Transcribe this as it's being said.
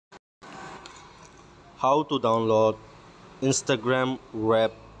how to download Instagram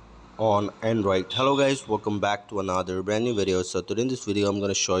Wrap on Android. Hello guys, welcome back to another brand new video. So today in this video I'm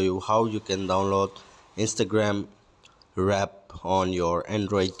going to show you how you can download Instagram Wrap on your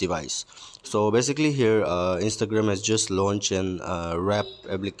Android device. So basically here Instagram has just launched an Wrap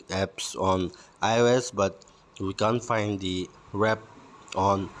apps on iOS, but we can't find the Wrap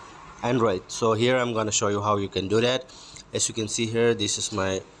on Android. So here I'm going to show you how you can do that. As you can see here, this is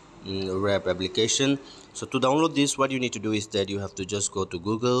my Wrap application. So to download this, what you need to do is that you have to just go to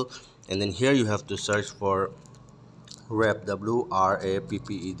Google, and then here you have to search for Wrap,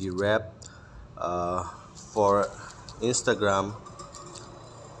 WRAPPED, Wrap for Instagram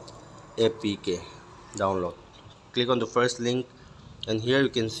APK download. Click on the first link, and here you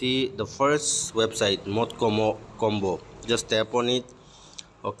can see the first website, Modcomo Combo. Just tap on it.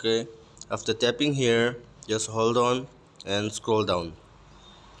 Okay, after tapping here, just hold on and scroll down.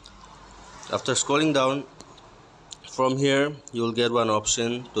 After scrolling down, from here you will get one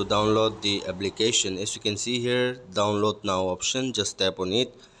option to download the application. As you can see here, download now option, just tap on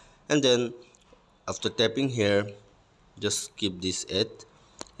it, and then after tapping here, just skip this ad,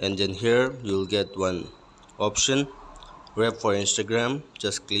 and then here you will get one option, Wrap for Instagram.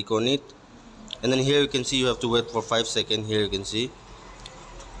 Just click on it, and then here you can see you have to wait for 5 seconds. Here you can see,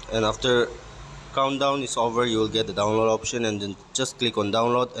 and after countdown is over, you will get the download option, and then just click on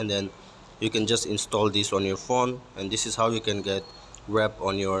download, and then you can just install this on your phone. And this is how you can get Wrap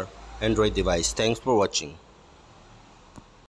on your Android device. Thanks for watching.